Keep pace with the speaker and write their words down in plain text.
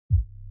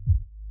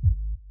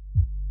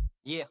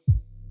Yeah,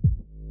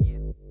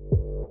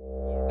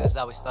 that's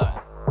how we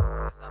starting.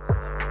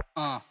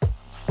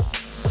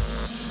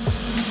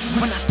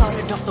 When I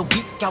started off the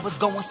week, I was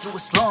going through a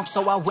slump,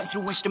 so I went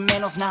through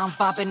instrumentals. Now I'm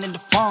vibing in the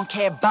funk,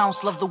 head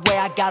bounce, love the way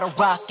I got a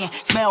rockin'.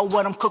 Smell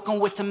what I'm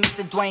cooking with to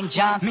Mr. Dwayne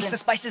Johnson. Mix the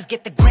spices,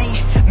 get the green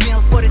meal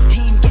for the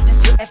team. Get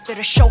dessert after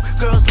the show,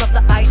 girls love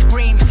the ice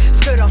cream.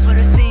 Skirt off of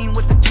the scene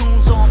with the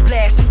tunes on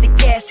blast. Hit the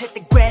gas, hit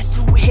the grass,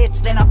 2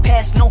 hits, then I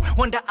pass. No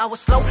wonder I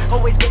was slow,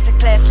 always get to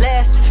class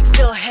last.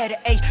 Still had an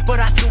A, but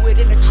I threw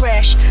it in the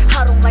trash.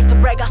 I don't like to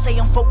brag, I say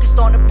I'm focused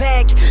on the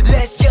bag.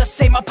 Let's just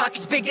say my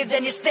pocket's bigger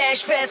than your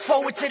stash. Fast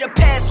forward to the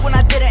past when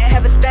I didn't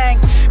have a thing.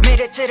 Made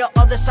it to the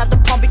other side, the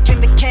pump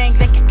became the king.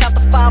 They can count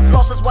the 5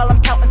 losses while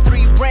I'm counting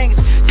 3 rings.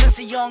 Since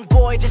a young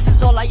boy, this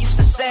is all I used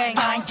to sing.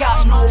 I ain't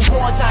got no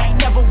awards, I ain't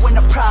never win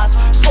a prize.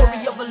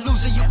 Story of a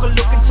loser, you can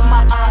look into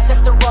my eyes.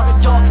 After all the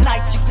dark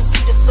nights, you can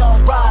see the sun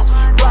rise.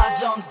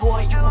 Rise, young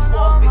boy, you in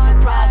for a big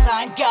surprise.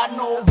 I ain't got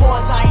no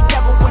awards, I ain't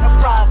never win a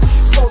prize.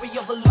 Story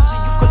of a loser,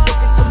 you can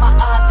look into my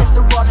eyes.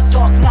 After all the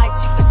dark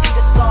nights, you can see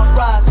the sun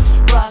rise.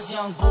 Rise,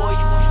 young boy,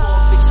 you in for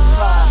a big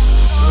surprise.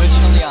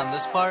 Originally on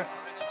this part,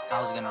 I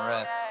was gonna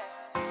rap,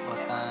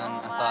 but then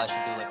I thought I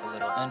should do like a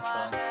little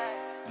intro,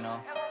 you know?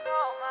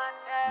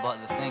 But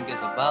the thing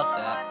is about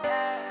that,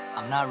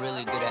 I'm not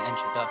really good at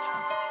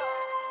introductions.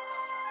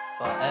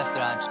 But after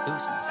I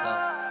introduce myself,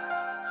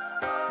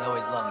 they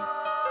always love me.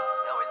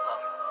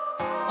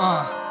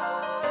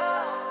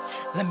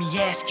 Let me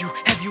ask you,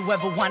 have you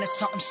ever wanted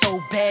something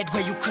so bad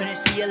where you couldn't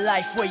see a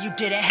life, where you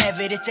didn't have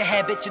it? It's a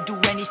habit to do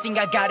anything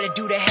I gotta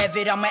do to have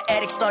it. I'm an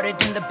addict, started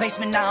in the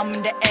basement, now I'm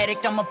in the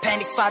attic. I'm a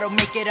panic if I don't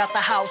make it out the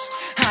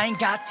house. I ain't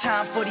got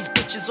time for these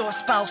bitches or a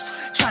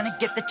spouse, trying to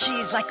get the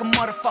cheese like a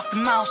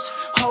motherfucking mouse.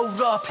 Hold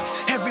up,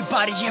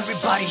 everybody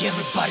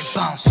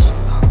bounce.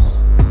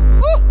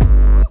 Woo!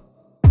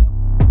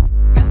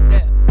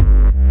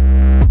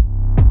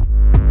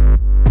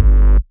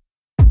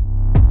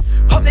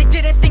 Hope they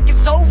didn't think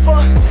it's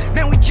over,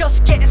 man, we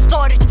just getting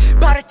started.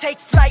 About to take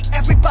flight,